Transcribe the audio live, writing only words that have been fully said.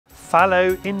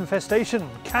fallow infestation.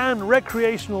 Can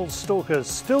recreational stalkers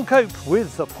still cope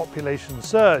with the population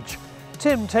surge?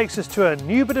 Tim takes us to a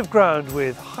new bit of ground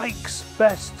with Hike's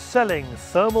best-selling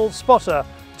thermal spotter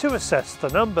to assess the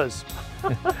numbers.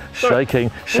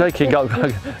 shaking,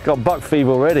 got buck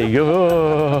fever already.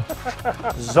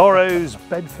 Zorro's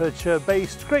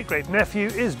Bedfordshire-based great-great-nephew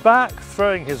is back,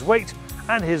 throwing his weight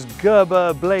and his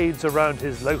Gerber blades around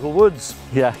his local woods.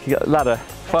 Yeah, you got a ladder,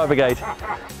 fire brigade.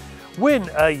 Win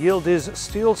a Yildiz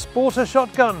Steel Sporter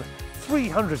shotgun,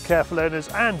 300 careful owners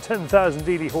and 10,000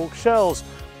 Dealey Hawk shells,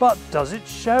 but does it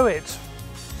show it?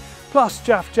 Plus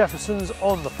Jaf Jefferson's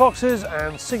on the foxes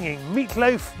and singing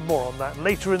Meatloaf, more on that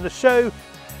later in the show.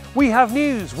 We have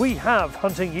news, we have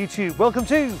hunting YouTube. Welcome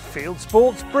to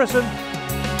Fieldsports Britain.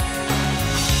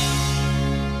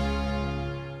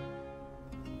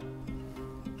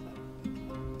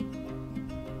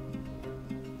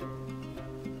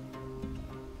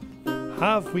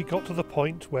 Have we got to the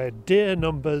point where deer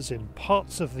numbers in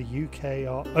parts of the UK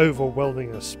are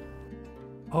overwhelming us?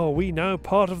 Are we now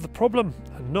part of the problem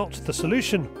and not the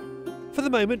solution? For the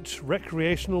moment,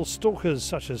 recreational stalkers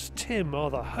such as Tim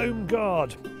are the home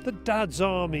guard, the dad's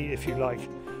army if you like,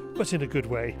 but in a good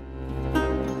way.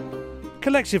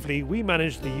 Collectively, we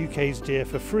manage the UK's deer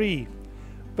for free,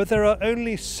 but there are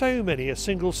only so many a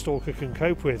single stalker can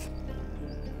cope with.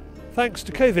 Thanks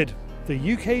to COVID,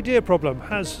 the UK deer problem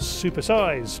has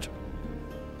supersized.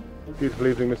 Beautiful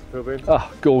evening, Mr. Philby.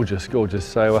 Oh, gorgeous, gorgeous.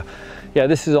 So, yeah,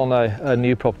 this is on a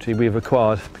new property we've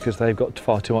acquired because they've got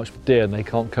far too much deer and they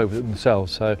can't cope with it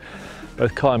themselves. So,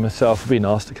 both Kai and myself have been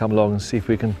asked to come along and see if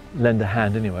we can lend a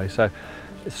hand anyway. So,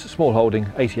 it's a small holding,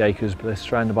 80 acres, but they're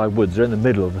surrounded by woods. They're in the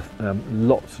middle of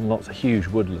lots and lots of huge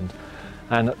woodland.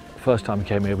 And the first time we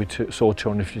came here, we saw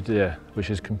 250 deer,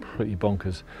 which is completely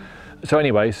bonkers. So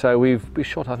anyway, so we've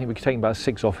shot, I think we've taken about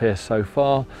 6 off here so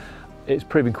far. It's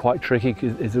proving quite tricky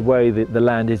because the way that the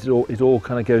land is, it all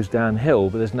kind of goes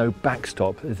downhill, but there's no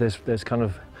backstop. There's kind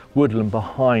of woodland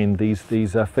behind these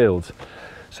fields.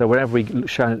 So whenever we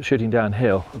shooting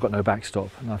downhill, I've got no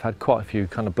backstop, and I've had quite a few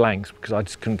kind of blanks because I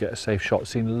just couldn't get a safe shot.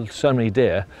 Seen so many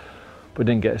deer, but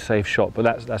didn't get a safe shot.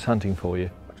 But that's hunting for you.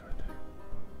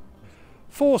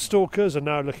 4 stalkers are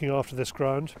now looking after this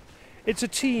ground. It's a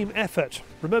team effort.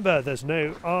 Remember, there's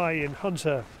no I in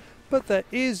Hunter, but there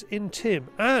is in Tim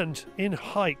and in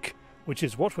Hike, which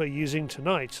is what we're using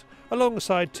tonight,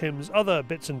 alongside Tim's other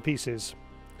bits and pieces.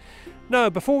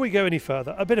 Now, before we go any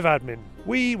further, a bit of admin.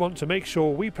 We want to make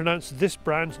sure we pronounce this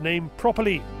brand name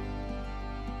properly.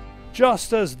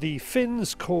 Just as the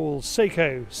Finns call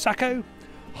Seiko Sako,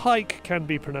 Hike can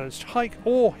be pronounced Hike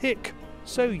or Hick,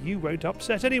 so you won't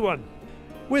upset anyone.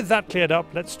 With that cleared up,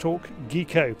 let's talk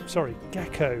gecko.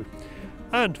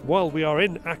 And while we are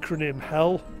in acronym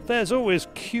hell, there's always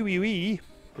QUE.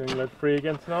 Going lead free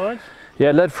again tonight?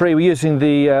 Yeah, lead free. We're using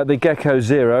the Gecko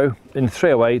Zero in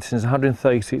 308, and it's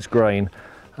 136 grain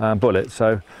bullet.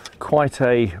 So quite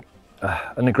an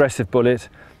aggressive bullet.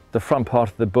 The front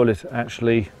part of the bullet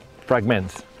actually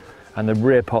fragments, and the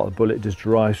rear part of the bullet just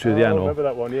drives through the animal. I remember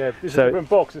that one, yeah. This is a different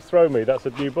box, it's thrown me, that's a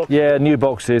new box. Yeah, new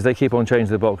boxes, they keep on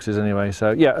changing the boxes anyway.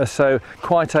 So yeah, so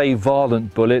quite a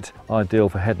violent bullet, ideal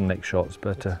for head and neck shots.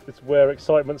 But it's where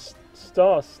excitement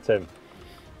starts, Tim.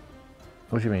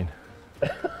 What do you mean?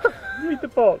 Read the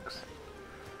box.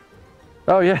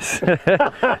 Oh yes,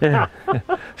 yeah.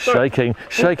 shaking,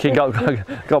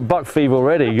 got buck fever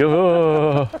already.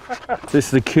 Oh. This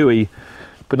is the QE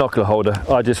binocular holder.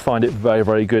 I just find it very,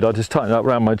 very good. I just tighten it up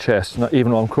around my chest, and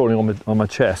even though I'm crawling on my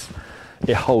chest,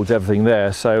 it holds everything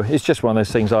there. So it's just one of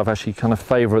those things I've actually kind of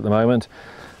favour at the moment.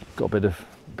 Got a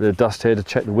bit of dust here to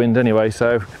check the wind anyway,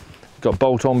 so got a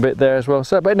bolt-on bit there as well.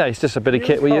 So, but no, it's just a bit of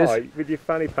kit we use. With your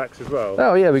fanny packs as well.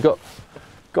 Oh yeah, we got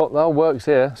the whole works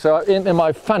here. So in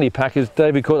my fanny pack, as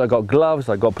David called it, I've got gloves,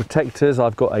 I've got protectors,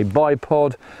 I've got a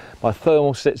bipod, my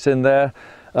thermal sits in there,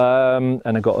 and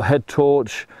I've got a head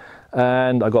torch,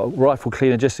 and I've got a rifle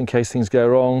cleaner just in case things go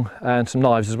wrong, and some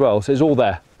knives as well. So it's all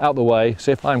there, out the way.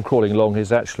 So if I'm crawling along,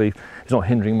 it's not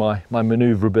hindering my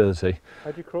manoeuvrability.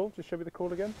 How do you crawl? Just show me the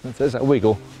crawl again. There's that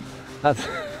wiggle. That's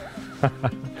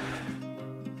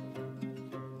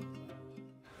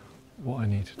what I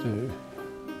need to do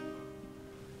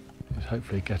is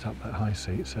hopefully get up that high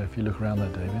seat. So if you look around there,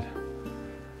 David,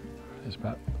 it's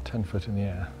about 10 foot in the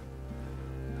air.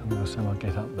 And we'll somehow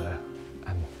get up there.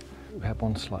 And we have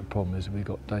one slight problem is we've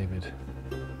got David.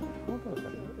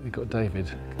 We've got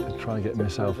David trying to get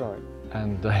myself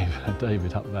and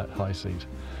David up that high seat.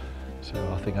 So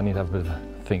I think I need to have a bit of a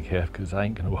think here because that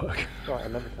ain't going to work. Right,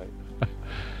 another tape.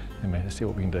 Anyway, let's see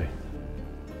what we can do.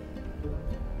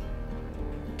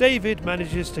 David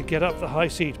manages to get up the high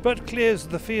seat but clears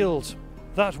the field.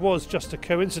 That was just a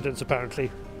coincidence apparently.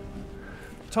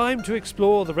 Time to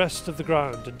explore the rest of the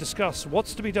ground and discuss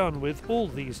what's to be done with all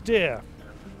these deer.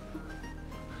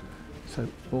 So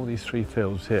all these 3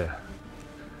 fields here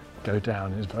go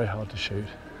down, it's very hard to shoot.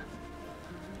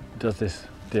 Does this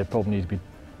deer problem need to be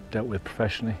dealt with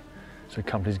professionally? So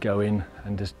companies go in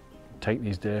and just take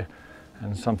these deer,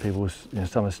 and some people,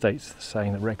 some estates are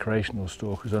saying that recreational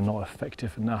stalkers are not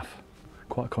effective enough.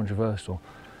 Quite controversial,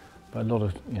 but a lot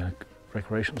of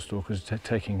recreational stalkers are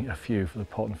taking a few for the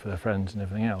pot and for their friends and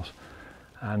everything else,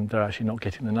 and they're actually not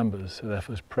getting the numbers, so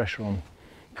therefore there's pressure on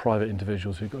private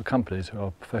individuals who've got companies who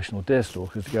are professional deer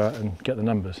stalkers to go out and get the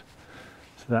numbers.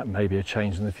 So that may be a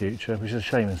change in the future, which is a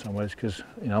shame in some ways, because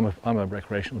I'm a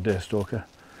recreational deer stalker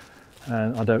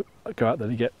and I don't go out there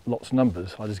to get lots of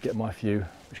numbers. I just get my few,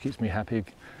 which keeps me happy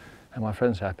and my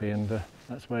friends happy, and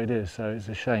that's where it is. So it's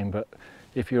a shame, but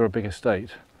if you're a big estate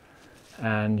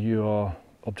and you are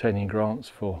obtaining grants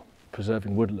for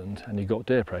preserving woodland and you've got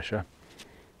deer pressure,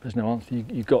 there's no answer.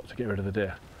 You've got to get rid of the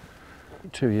deer.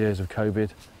 2 years of COVID,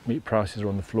 meat prices are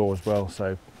on the floor as well,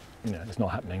 so it's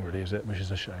not happening really, is it? Which is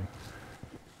a shame.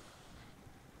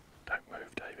 Don't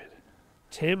move, David.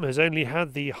 Tim has only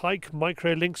had the Hike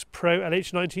Microlynx Pro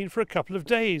LH19 for a couple of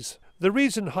days. The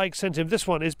reason Hike sent him this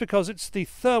one is because it's the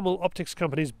Thermal Optics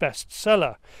company's best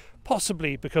seller,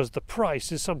 possibly because the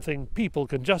price is something people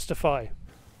can justify.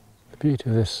 The beauty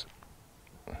of this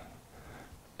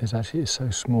is actually it's so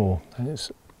small and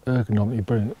it's ergonomically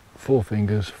brilliant. 4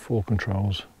 fingers, 4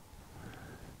 controls,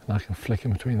 and I can flick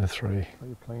in between the 3. Are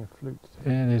you playing a flute?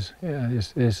 Yeah, it is. Yeah,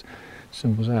 it is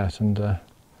simple as that, and I'm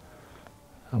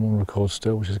on record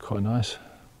still, which is quite nice.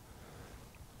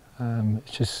 It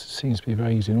just seems to be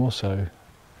very easy, and also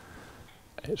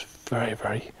it's very,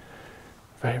 very,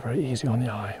 very, very easy on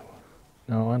the eye.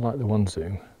 Now I like the 1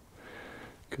 zoom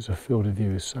because the field of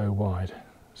view is so wide,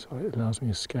 so it allows me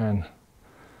to scan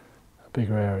a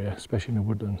bigger area, especially in the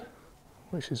woodland,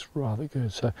 which is rather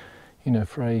good. So,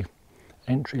 for a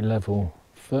entry-level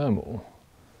thermal,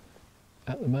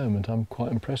 at the moment I'm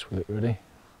quite impressed with it really.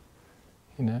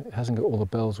 It hasn't got all the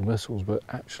bells and whistles, but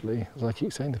actually, as I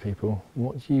keep saying to people,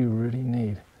 what you really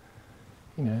need,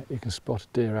 you can spot a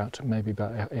deer out to maybe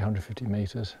about 850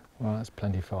 metres. Well, that's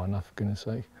plenty far enough, for goodness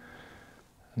sake.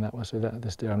 And that was so that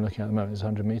this deer I'm looking at the moment is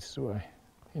 100 metres away.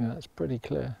 That's pretty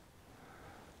clear.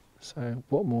 So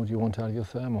what more do you want out of your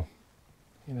thermal?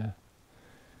 And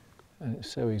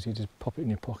it's so easy, just pop it in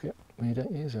your pocket when you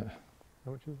don't use it.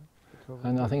 How much is it?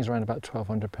 And I think it's around about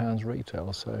 £1,200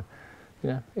 retail, so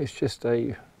it's just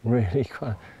a really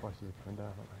kind of... Prices are coming down,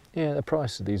 aren't they? Yeah, the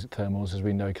price of these thermals, as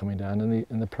we know, coming down,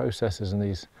 and the processes in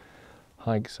these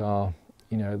hikes are,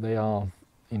 they are,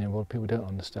 what people don't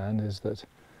understand is that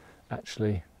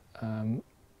actually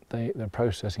the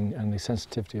processing and the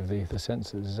sensitivity of the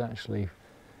sensors is actually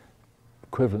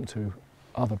equivalent to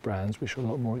other brands which are a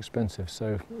lot more expensive.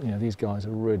 So these guys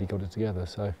have really got it together.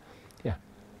 So yeah,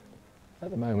 at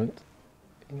the moment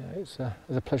it's a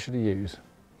pleasure to use,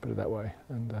 put it that way,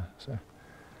 and so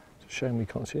it's a shame we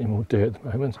can't see any more deer at the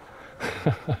moment.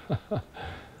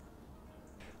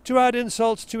 To add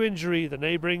insult to injury, the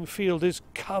neighbouring field is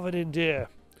covered in deer.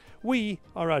 We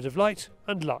are out of light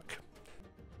and luck.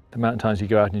 The amount of times you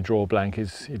go out and you draw a blank, it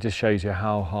just shows you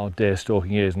how hard deer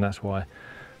stalking is, and that's why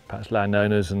perhaps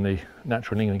landowners and the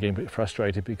natural in England getting a bit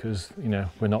frustrated because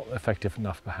we're not effective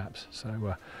enough, perhaps. So,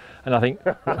 and I think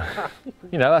that's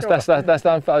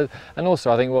and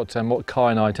also I think what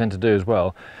Kai and I tend to do as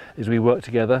well is we work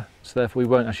together. So therefore we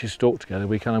won't actually stalk together.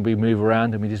 We move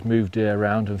around and we just move deer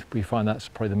around, and we find that's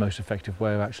probably the most effective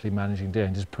way of actually managing deer,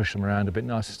 and just push them around a bit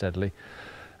nice and steadily.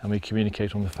 And we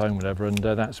communicate on the phone, whatever, and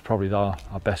that's probably our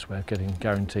best way of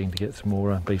guaranteeing to get some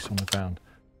more beasts on the ground.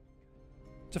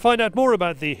 To find out more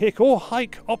about the Hick or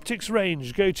Hike optics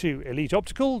range, go to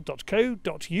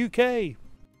eliteoptical.co.uk.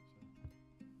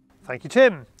 Thank you,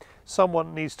 Tim.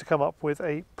 Someone needs to come up with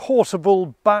a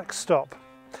portable backstop.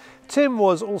 Tim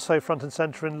was also front and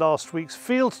centre in last week's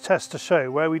Fieldtester show,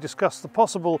 where we discussed the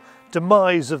possible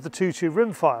demise of the 2-2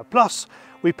 rimfire. Plus,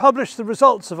 we published the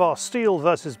results of our steel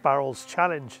versus barrels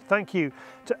challenge. Thank you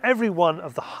to every one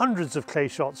of the hundreds of clay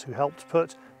shots who helped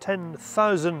put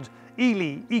 10,000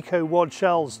 Ely Eco Wad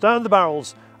shells down the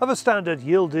barrels of a standard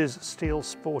Yildiz Steel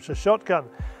Sporter shotgun.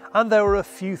 And there were a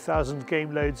few thousand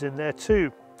game loads in there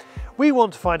too. We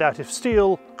want to find out if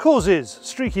steel causes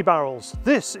streaky barrels.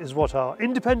 This is what our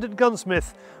independent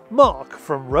gunsmith, Mark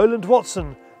from Roland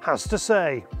Watson, has to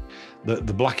say. The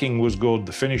blacking was good,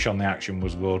 the finish on the action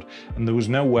was good, and there was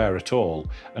no wear at all.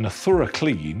 And a thorough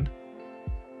clean,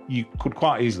 you could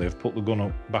quite easily have put the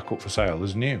gun back up for sale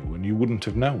as new, and you wouldn't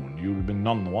have known. You would have been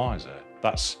none the wiser.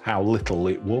 That's how little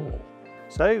it wore.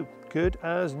 So, good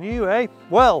as new, eh?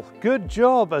 Well, good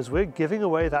job, as we're giving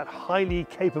away that highly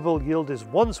capable Yildiz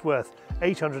once worth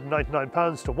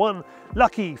 £899 to one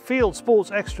lucky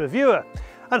Fieldsports Extra viewer.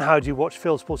 And how do you watch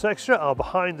Fieldsports Extra, our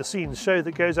behind-the-scenes show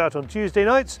that goes out on Tuesday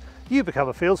nights? You become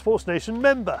a Fieldsports Nation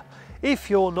member.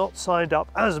 If you're not signed up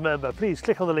as a member, please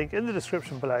click on the link in the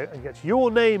description below and get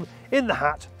your name in the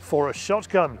hat for a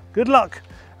shotgun. Good luck!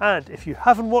 And if you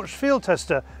haven't watched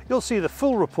Fieldtester, you'll see the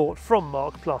full report from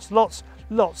Mark, plus lots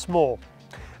more.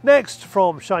 Next,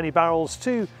 from shiny barrels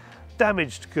to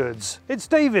damaged goods, it's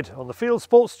David on the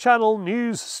Fieldsports Channel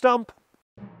News Stump.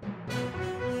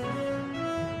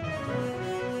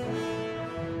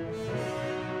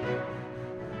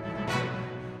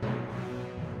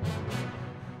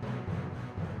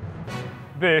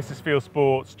 This is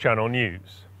Fieldsports Channel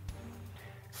News.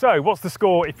 So, what's the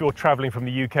score if you're travelling from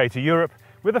the UK to Europe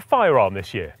with a firearm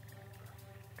this year?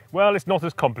 Well, it's not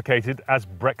as complicated as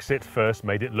Brexit first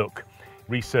made it look.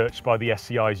 Research by the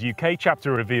SCI's UK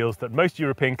chapter reveals that most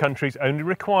European countries only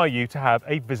require you to have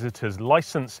a visitor's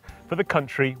licence for the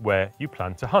country where you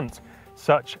plan to hunt,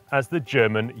 such as the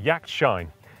German Jagdschein,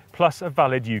 plus a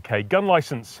valid UK gun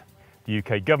licence. The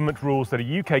UK government rules that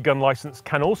a UK gun licence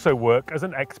can also work as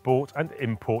an export and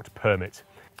import permit.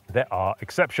 There are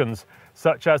exceptions,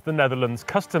 such as the Netherlands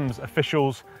customs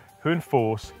officials who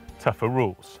enforce tougher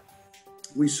rules.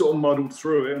 We sort of muddled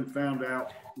through it and found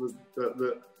out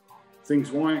that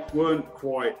things weren't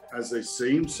quite as they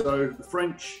seemed. So the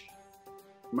French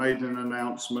made an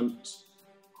announcement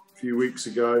a few weeks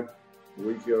ago, a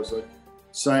week ago or so,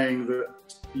 saying that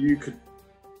you could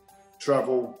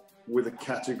travel with a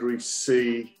Category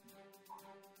C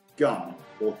gun,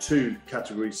 or two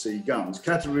Category C guns.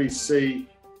 Category C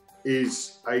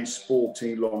is a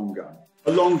sporting long gun.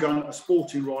 A long gun, a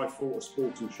sporting rifle, a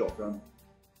sporting shotgun,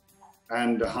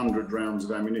 and 100 rounds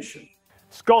of ammunition.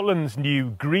 Scotland's new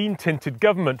green-tinted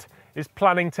government is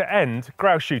planning to end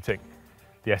grouse shooting.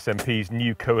 The SNP's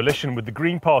new coalition with the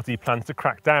Green Party plans to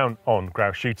crack down on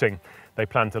grouse shooting. They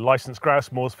plan to licence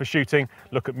grouse moors for shooting,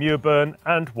 look at mure burn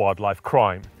and wildlife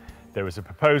crime. There is a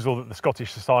proposal that the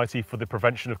Scottish Society for the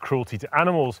Prevention of Cruelty to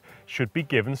Animals should be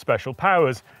given special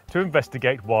powers to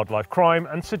investigate wildlife crime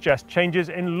and suggest changes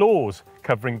in laws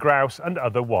covering grouse and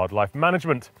other wildlife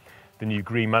management. The new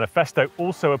Green Manifesto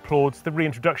also applauds the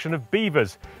reintroduction of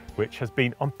beavers, which has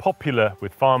been unpopular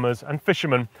with farmers and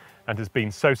fishermen and has been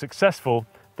so successful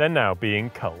they're now being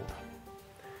culled.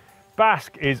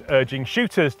 Basque is urging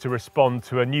shooters to respond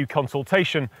to a new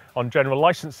consultation on general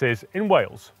licences in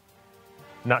Wales.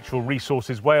 Natural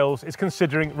Resources Wales is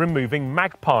considering removing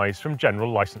magpies from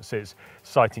general licences,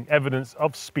 citing evidence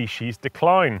of species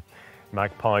decline.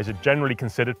 Magpies are generally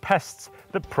considered pests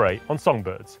that prey on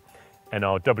songbirds.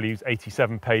 NRW's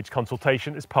 87-page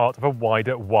consultation is part of a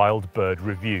wider wild bird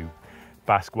review.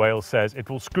 Basque Wales says it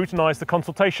will scrutinise the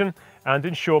consultation and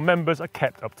ensure members are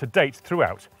kept up to date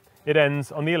throughout. It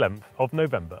ends on the 11th of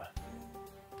November.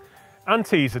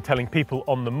 Aunties are telling people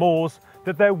on the moors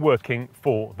that they're working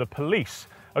for the police,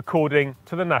 according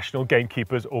to the National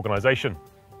Gamekeepers organisation.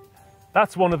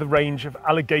 That's one of the range of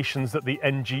allegations that the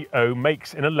NGO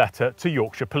makes in a letter to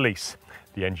Yorkshire Police.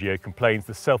 The NGO complains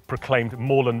the self-proclaimed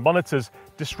moorland monitors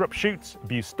disrupt shoots,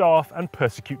 abuse staff and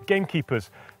persecute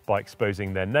gamekeepers by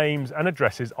exposing their names and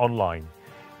addresses online.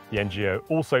 The NGO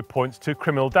also points to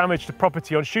criminal damage to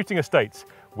property on shooting estates,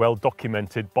 well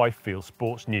documented by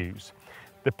Fieldsports News.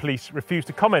 The police refused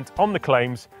to comment on the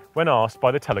claims when asked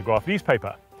by the Telegraph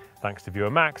newspaper. Thanks to viewer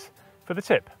Max for the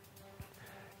tip.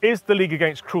 Is the League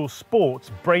Against Cruel Sports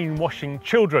brainwashing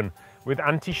children with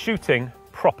anti-shooting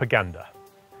propaganda?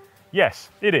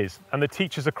 Yes, it is, and the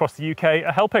teachers across the UK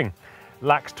are helping.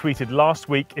 LAX tweeted last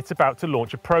week it's about to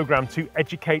launch a programme to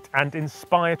educate and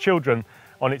inspire children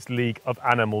on its League of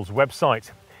Animals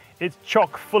website. It's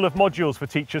chock full of modules for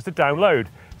teachers to download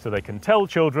so they can tell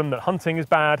children that hunting is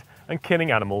bad and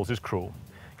killing animals is cruel.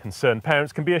 Concerned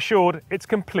parents can be assured it's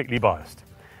completely biased.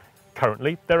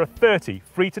 Currently, there are 30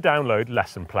 free-to-download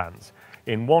lesson plans.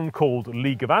 In one called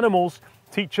League of Animals,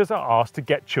 teachers are asked to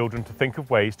get children to think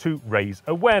of ways to raise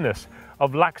awareness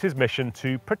of LAX's mission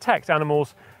to protect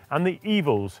animals and the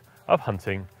evils of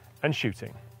hunting and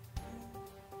shooting.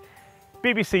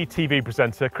 BBC TV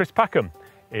presenter Chris Packham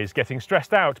is getting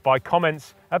stressed out by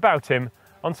comments about him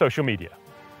on social media.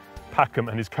 Packham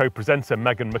and his co-presenter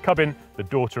Megan McCubbin, the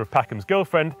daughter of Packham's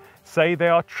girlfriend, say they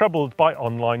are troubled by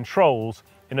online trolls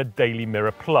in a Daily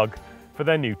Mirror plug for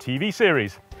their new TV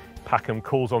series. Packham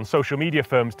calls on social media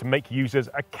firms to make users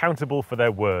accountable for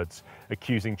their words,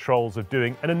 accusing trolls of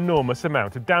doing an enormous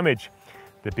amount of damage.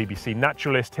 The BBC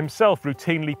naturalist himself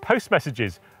routinely posts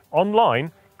messages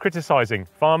online criticising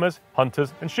farmers,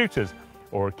 hunters and shooters,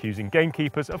 or accusing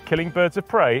gamekeepers of killing birds of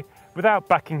prey without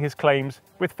backing his claims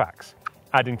with facts,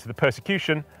 adding to the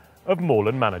persecution of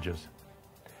moorland managers.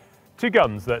 2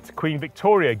 guns that Queen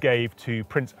Victoria gave to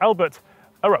Prince Albert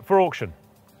are up for auction.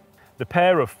 The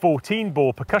pair of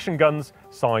 14-bore percussion guns,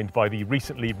 signed by the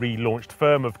recently relaunched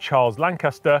firm of Charles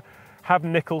Lancaster, have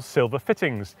nickel-silver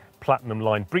fittings,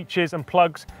 platinum-lined breeches and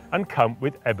plugs, and come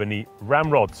with ebony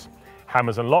ramrods.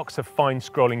 Hammers and locks have fine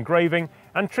scroll engraving,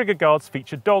 and trigger guards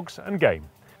feature dogs and game.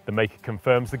 The maker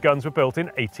confirms the guns were built in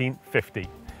 1850.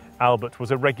 Albert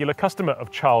was a regular customer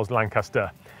of Charles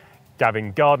Lancaster.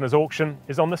 Gavin Gardner's auction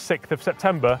is on the 6th of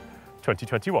September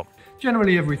 2021.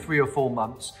 Generally every 3 or 4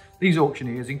 months, these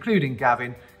auctioneers, including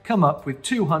Gavin, come up with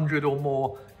 200 or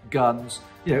more guns,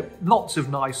 lots of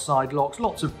nice side locks,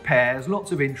 lots of pairs,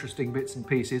 lots of interesting bits and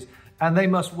pieces, and they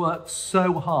must work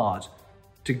so hard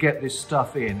to get this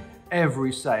stuff in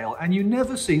every sale, and you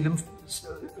never see them,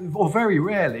 or very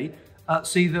rarely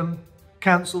see them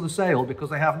cancel the sale because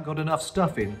they haven't got enough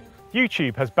stuff in.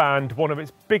 YouTube has banned one of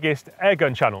its biggest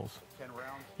airgun channels.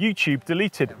 YouTube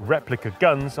deleted replica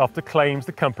guns after claims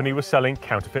the company was selling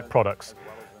counterfeit products.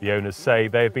 The owners say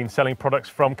they have been selling products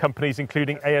from companies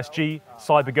including ASG,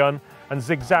 Cybergun and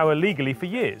Zig Zauer legally for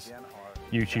years.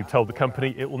 YouTube told the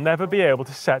company it will never be able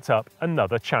to set up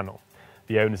another channel.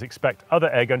 The owners expect other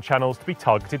airgun channels to be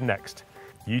targeted next.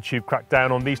 YouTube cracked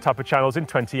down on these type of channels in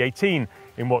 2018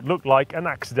 in what looked like an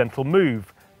accidental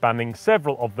move, banning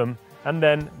several of them and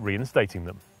then reinstating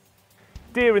them.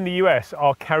 Deer in the US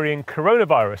are carrying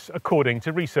coronavirus, according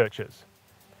to researchers.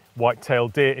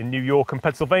 White-tailed deer in New York and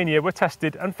Pennsylvania were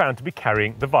tested and found to be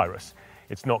carrying the virus.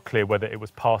 It's not clear whether it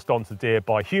was passed on to deer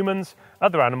by humans,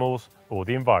 other animals, or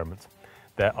the environment.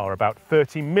 There are about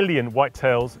 30 million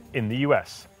whitetails in the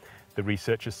US. The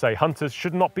researchers say hunters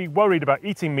should not be worried about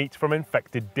eating meat from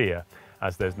infected deer,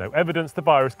 as there's no evidence the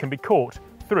virus can be caught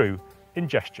through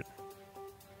ingestion.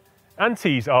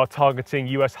 Antis are targeting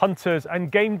US hunters and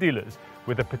game dealers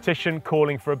with a petition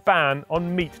calling for a ban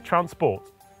on meat transport.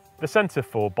 The Centre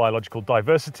for Biological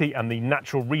Diversity and the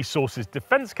Natural Resources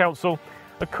Defence Council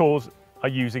are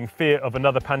using fear of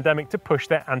another pandemic to push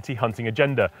their anti-hunting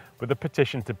agenda, with a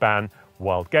petition to ban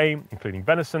wild game, including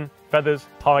venison, feathers,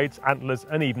 hides, antlers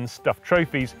and even stuffed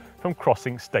trophies from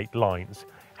crossing state lines.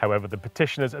 However, the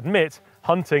petitioners admit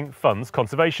hunting funds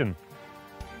conservation.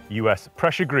 US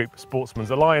pressure group Sportsmen's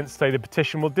Alliance say the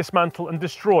petition will dismantle and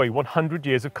destroy 100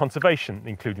 years of conservation,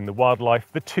 including the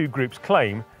wildlife the 2 groups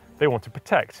claim they want to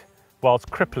protect,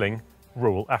 whilst crippling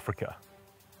rural Africa.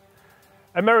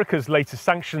 America's latest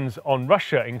sanctions on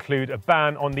Russia include a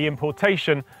ban on the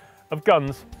importation of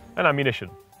guns and ammunition.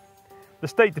 The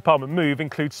State Department move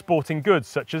includes sporting goods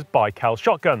such as Baikal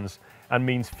shotguns and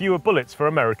means fewer bullets for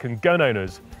American gun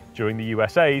owners during the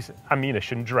USA's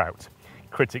ammunition drought.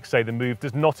 Critics say the move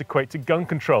does not equate to gun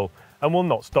control and will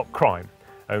not stop crime,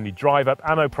 only drive up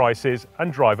ammo prices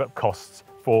and drive up costs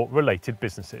for related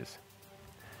businesses.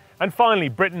 And finally,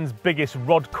 Britain's biggest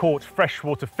rod-caught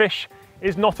freshwater fish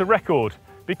is not a record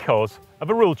because of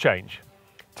a rule change.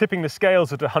 Tipping the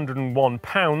scales at 101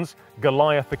 pounds,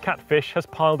 Goliath the catfish has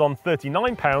piled on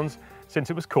 39 pounds since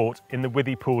it was caught in the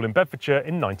Withy Pool in Bedfordshire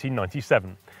in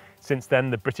 1997. Since then,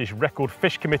 the British Record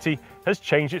Fish Committee has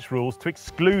changed its rules to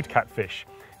exclude catfish.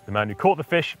 The man who caught the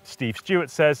fish, Steve Stewart,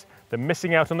 says that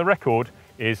missing out on the record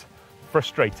is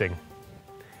frustrating.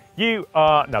 You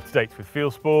are now up to date with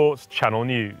Fieldsports Channel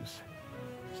News.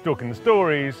 Stalking the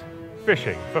stories,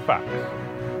 fishing for facts.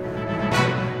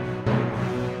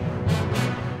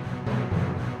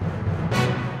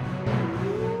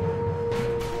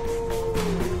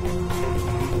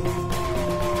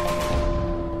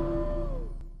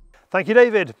 Thank you,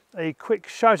 David. A quick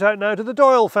shout out now to the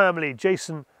Doyle family,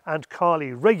 Jason and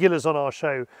Carly, regulars on our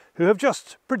show, who have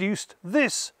just produced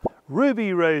this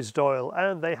Ruby Rose Doyle,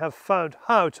 and they have found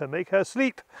how to make her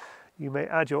sleep. You may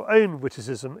add your own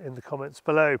witticism in the comments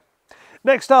below.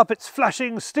 Next up, it's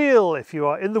flashing steel. If you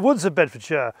are in the woods of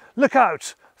Bedfordshire, look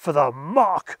out for the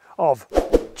mark of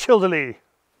Childerley.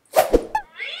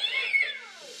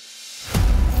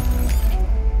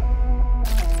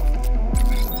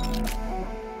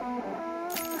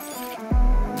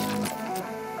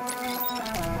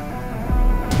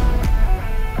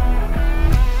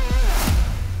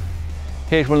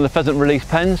 Here's one of the pheasant release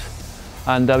pens,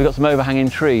 and we've got some overhanging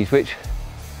trees which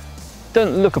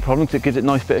don't look a problem because it gives it a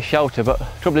nice bit of shelter, but the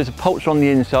trouble is the poults are on the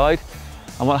inside,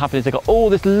 and what happened is they've got all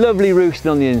this lovely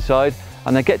roosting on the inside,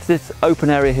 and they get to this open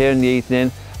area here in the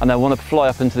evening and they want to fly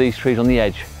up into these trees on the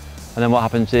edge. And then what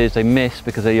happens is they miss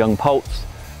because they're young poults.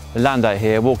 They land out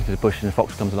here, walk into the bush, and the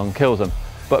fox comes along and kills them.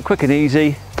 But quick and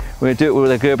easy, we're going to do it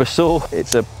with a Gerber saw.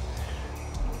 It's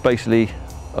basically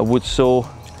a wood saw,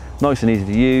 nice and easy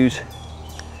to use.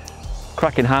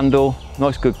 Cracking handle,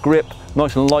 nice good grip,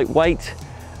 nice and lightweight,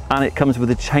 and it comes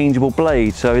with a changeable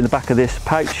blade. So in the back of this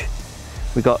pouch,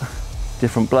 we've got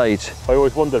different blades. I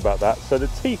always wondered about that. So the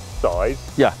teeth size.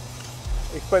 Yeah.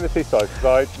 Explain the teeth size,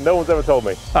 because no one's ever told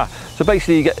me. So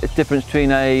basically you get the difference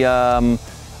between a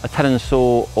tenon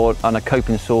saw and a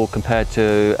coping saw compared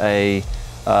to a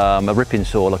ripping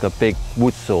saw, like a big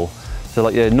wood saw. So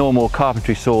like your normal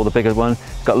carpentry saw, the bigger one,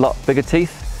 it's got a lot bigger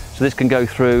teeth. So this can go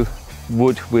through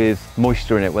wood with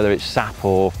moisture in it, whether it's sap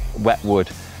or wet wood.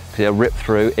 So it'll rip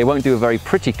through. It won't do a very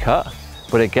pretty cut,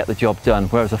 but it'll get the job done.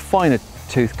 Whereas a finer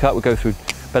tooth cut will go through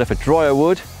better for drier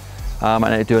wood, and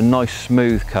it'll do a nice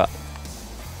smooth cut.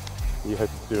 You hope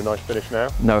to do a nice finish now?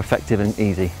 No, effective and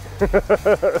easy.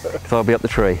 So I'll be up the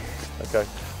tree. Okay.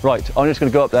 Right, I'm just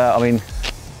going to go up there. I mean,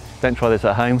 don't try this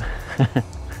at home.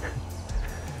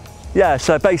 Yeah,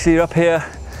 so basically you're up here.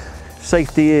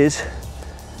 Safety is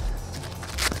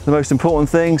the most important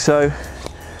thing. So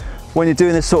when you're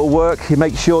doing this sort of work, you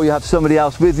make sure you have somebody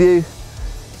else with you.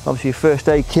 Obviously your first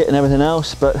aid kit and everything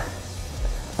else, but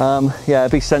yeah,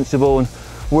 be sensible and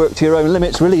work to your own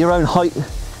limits, really, your own height,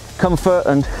 comfort,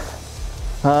 and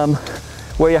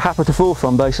where you're happy to fall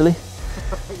from, basically.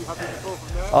 Are you happy to fall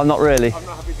from there? I'm not really. I'm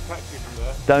not happy to catch you from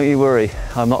there. Don't you worry,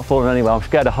 I'm not falling anywhere. I'm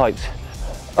scared of heights.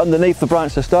 Underneath the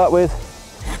branch to start with,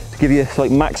 to give you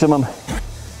like maximum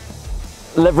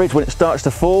leverage when it starts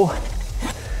to fall,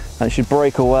 and it should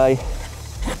break away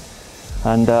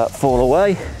and fall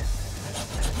away.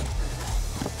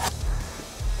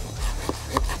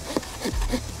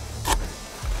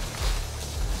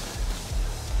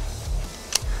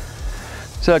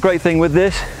 So a great thing with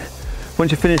this,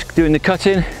 once you finish doing the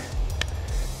cutting,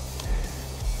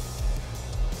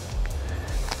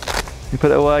 you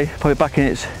put it away, put it back in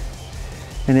its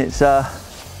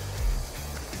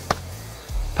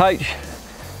pouch.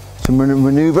 So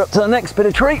manoeuvre up to the next bit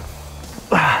of tree. You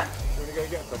want to go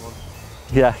get someone?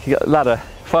 Yeah, you got a ladder,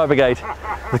 fire brigade,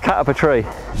 the cat up a tree.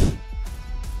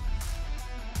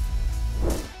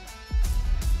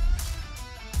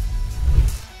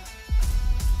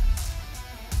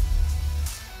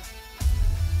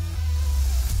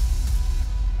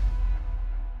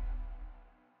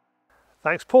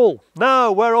 Thanks, Paul.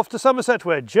 Now we're off to Somerset,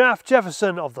 where Jaf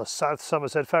Jefferson of the South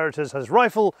Somerset Ferreters has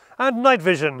rifle and night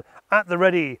vision at the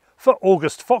ready for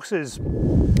August foxes.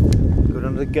 Good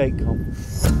under the gate, Con.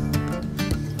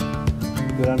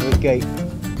 Good under the gate.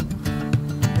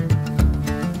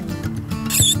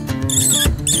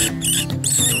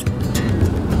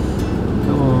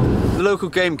 The local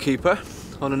gamekeeper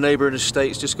on a neighbouring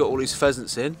estate's just got all these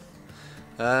pheasants in,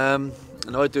 and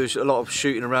I do a lot of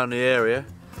shooting around the area.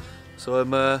 So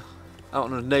I'm out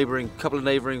on a couple of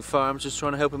neighbouring farms, just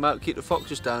trying to help him out, keep the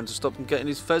foxes down to stop them getting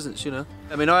these pheasants, you know.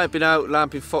 I mean, I've been out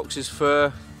lamping foxes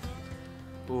for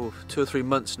 2 or 3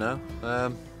 months now.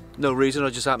 No reason,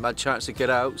 I just haven't had a chance to get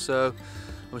out, so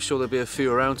I'm sure there'll be a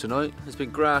few around tonight. There's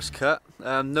been grass cut,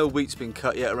 no wheat's been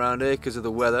cut yet around here because of the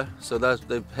weather, so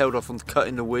they've held off on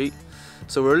cutting the wheat.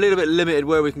 So we're a little bit limited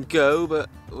where we can go, but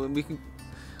we can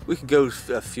go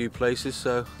a few places,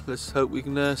 so let's hope we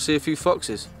can see a few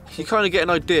foxes. You kind of get an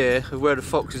idea of where the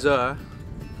foxes are.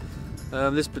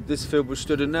 This field we're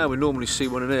stood in now, we normally see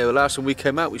one in here. The last time we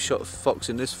came out, we shot a fox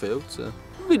in this field, so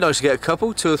it'd be nice to get a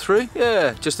couple, 2 or 3,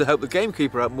 yeah, just to help the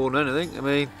gamekeeper out more than anything. I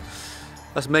mean,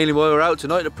 that's mainly why we're out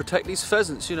tonight, to protect these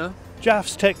pheasants, you know.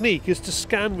 Jaf's technique is to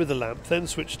scan with the lamp, then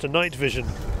switch to night vision.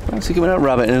 Fancy going out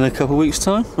rabbiting in a couple of weeks'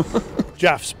 time?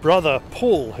 Jaf's brother,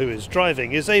 Paul, who is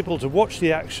driving, is able to watch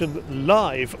the action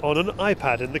live on an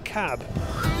iPad in the cab.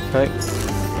 Okay.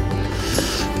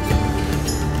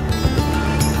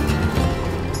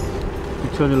 You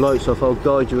turn the lights off, I'll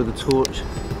guide you with the torch.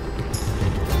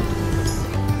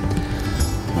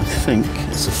 I think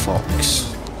it's a fox.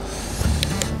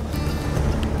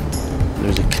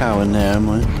 There's a cow in there,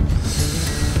 mate.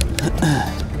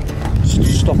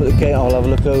 Just stop at the gate, I'll have a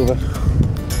look over.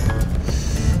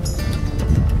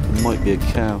 It might be a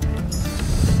cow.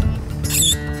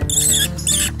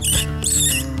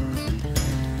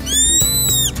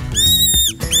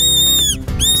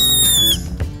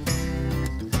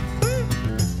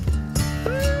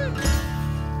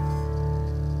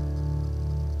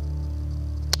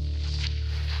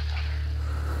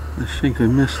 I think I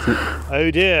missed it. Oh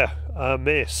dear, a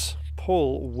miss.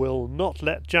 Paul will not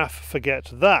let Jaf forget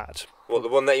that. What, the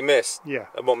one that he missed? Yeah.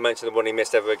 I won't mention the one he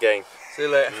missed ever again. See you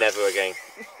later. Never again.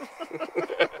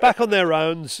 Back on their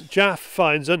rounds, Jaf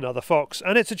finds another fox,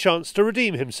 and it's a chance to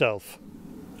redeem himself.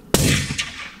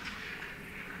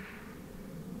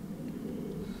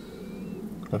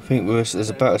 I think there's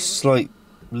about a slight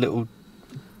little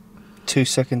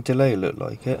 2-second delay, look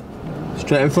like it.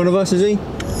 Straight in front of us, is he?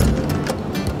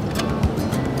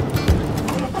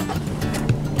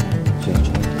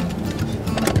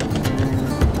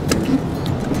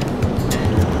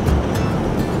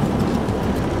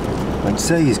 I'd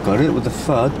say he's got it with the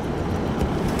thud.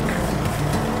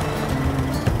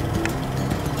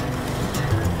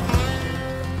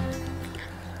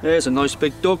 There's a nice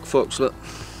big dog fox, look.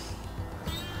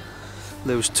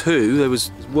 There was two, there was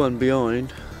one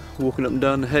behind, walking up and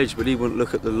down the hedge, but he wouldn't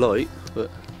look at the light,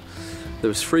 but there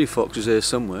was 3 foxes here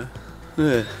somewhere.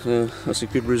 Yeah, that's a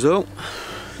good result.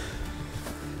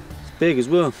 It's big as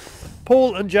well.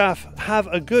 Paul and Jaf have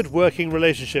a good working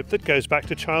relationship that goes back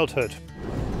to childhood.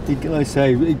 Like I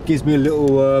say, it gives me a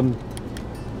little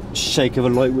shake of a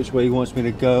light which way he wants me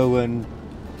to go, and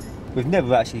we've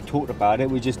never actually talked about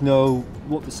it, we just know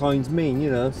what the signs mean,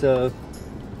 you know, so...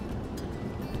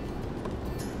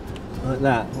 Like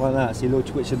that. See a little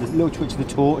twitch of the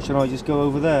torch, and I just go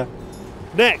over there.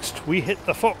 Next, we hit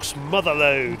the fox mother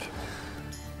lode.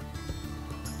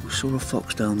 We saw a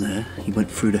fox down there. He went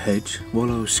through the hedge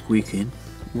while I was squeaking.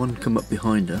 One come up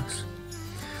behind us,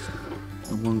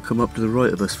 and one come up to the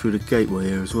right of us through the gateway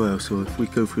here as well. So if we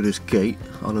go through this gate,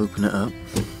 I'll open it up.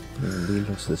 Yeah, we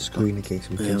lost the screen in case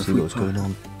we can see what's going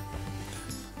on.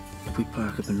 If we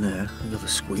park up in there, another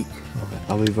squeak. Okay.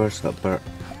 I'll reverse that, Bert.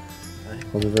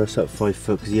 I'll reverse that 5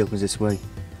 foot because he opens this way.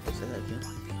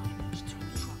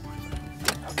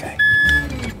 Okay.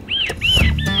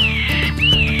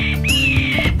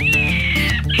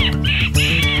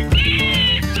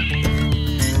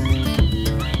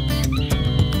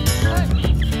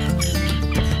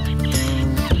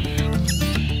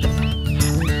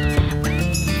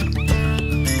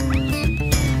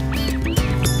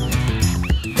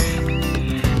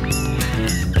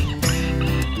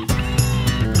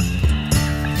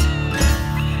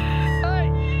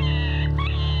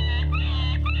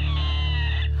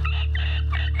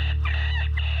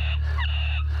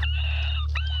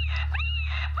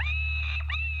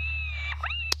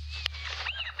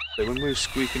 So when we were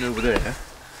squeaking over there,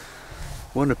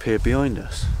 one appeared behind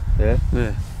us. Yeah?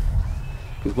 Yeah.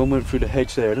 Because one went through the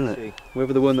hedge there, didn't it?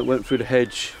 Whether the one that went through the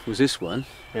hedge was this one,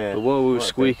 yeah. But while we were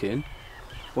squeaking,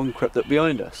 one crept up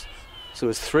behind us. So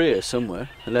there's 3 here somewhere,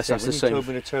 unless that's the same. When you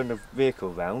told me to turn the vehicle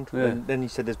round, then you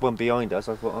said there's one behind us,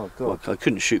 I thought, oh God. Well, I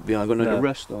couldn't shoot behind, I got no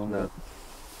rest on. No.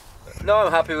 No,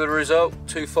 I'm happy with the result.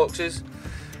 2 foxes.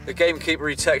 The gamekeeper,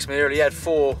 he texted me earlier, he had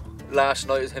 4 last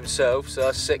night himself, so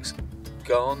that's 6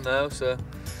 gone now, so...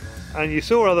 And you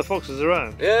saw other foxes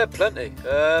around? Yeah, plenty.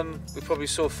 We probably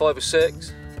saw 5 or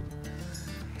 6.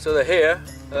 So they're here.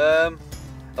 I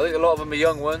think a lot of them are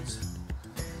young ones.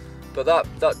 But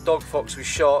that dog fox we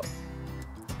shot,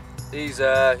 he's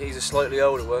a slightly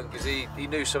older one because he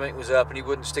knew something was up and he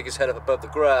wouldn't stick his head up above the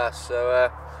grass.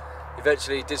 So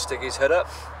eventually he did stick his head up.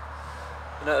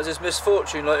 And that was his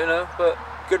misfortune, like, you know. But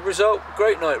good result,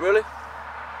 great night, really.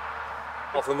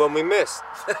 Off the one we missed.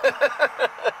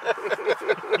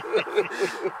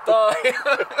 Bye.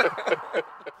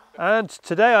 And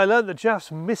today I learned that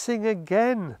Jaf's missing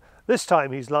again. This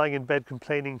time he's lying in bed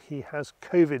complaining he has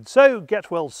COVID. So get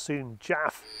well soon,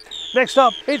 Jaf. Next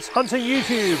up, it's Hunting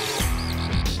YouTube.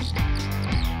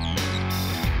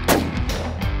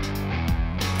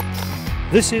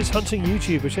 This is Hunting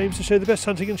YouTube, which aims to show the best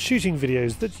hunting and shooting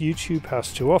videos that YouTube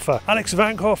has to offer. Alex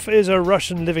Vankov is a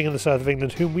Russian living in the south of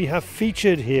England whom we have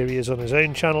featured. Here he is on his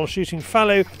own channel shooting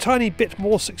fallow a tiny bit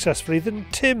more successfully than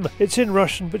Tim. It's in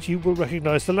Russian, but you will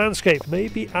recognise the landscape.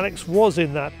 Maybe Alex was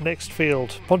in that next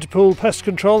field. Pontypool Pest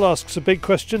Control asks a big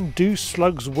question. Do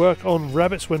slugs work on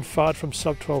rabbits when fired from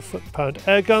sub 12 foot-pound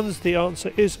air guns? The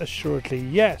answer is assuredly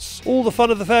yes. All the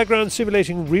fun of the fairground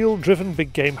simulating real driven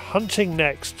big game hunting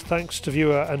next, thanks to viewer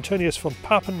Antonius von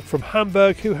Papen from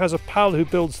Hamburg, who has a pal who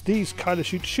builds these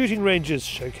Kylershoot shooting ranges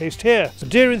showcased here. So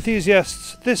deer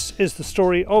enthusiasts, this is the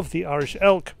story of the Irish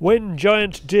elk. When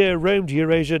giant deer roamed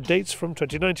Eurasia dates from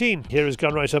 2019. Here is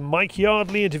gunwriter Mike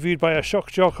Yardley interviewed by a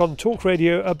shock jock on talk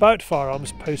radio about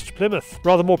firearms post Plymouth.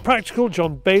 Rather more practical,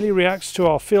 John Bailey reacts to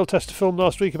our Fieldtester film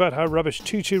last week about how rubbish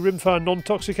 2.2 rimfire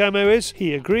non-toxic ammo is.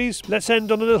 He agrees. Let's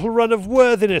end on a little run of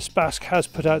worthiness. Basque has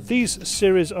put out these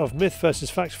series of myth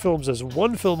versus fact films as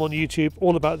one film on YouTube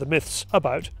all about the myths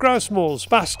about grouse moors.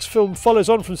 Basque's film follows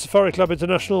on from Safari Club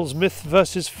International's Myth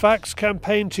versus Facts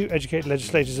campaign to educate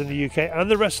legislators in the UK and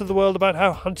the rest of the world about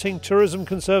how hunting tourism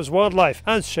conserves wildlife,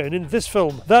 as shown in this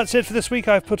film. That's it for this week.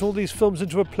 I've put all these films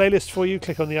into a playlist for you.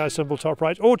 Click on the eye symbol top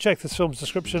right or check this film's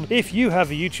description. If you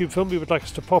have a YouTube film you would like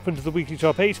us to pop into the weekly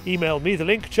top 8, email me the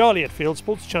link,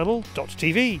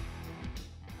 charlie@fieldsportschannel.tv.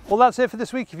 Well, that's it for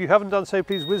this week. If you haven't done so,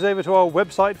 please whiz over to our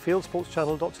website,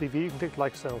 fieldsportschannel.tv. You can click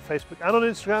like us on Facebook and on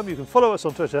Instagram. You can follow us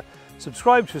on Twitter,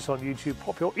 subscribe to us on YouTube,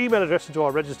 pop your email address into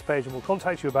our register page and we'll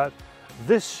contact you about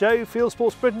this show,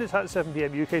 Fieldsports Britain. It's at 7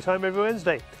 PM UK time every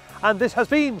Wednesday. And this has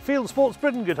been Fieldsports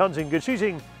Britain. Good hunting, good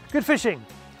shooting, good fishing,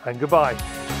 and goodbye.